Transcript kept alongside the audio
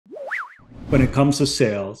when it comes to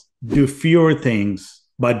sales, do fewer things,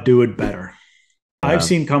 but do it better. Yeah. I've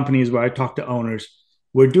seen companies where I talk to owners,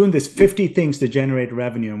 we're doing this 50 things to generate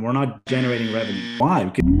revenue and we're not generating revenue. Why?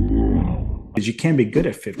 Because you can't be good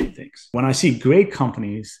at 50 things. When I see great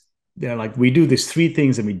companies, they're like, we do these 3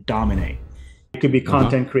 things and we dominate. It could be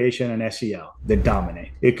content creation and SEO. They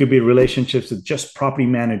dominate. It could be relationships with just property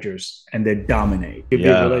managers and they dominate. It could be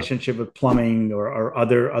a relationship with plumbing or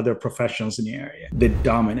other professionals in the area. They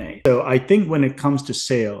dominate. So I think when it comes to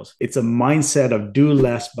sales, it's a mindset of do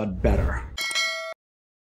less but better.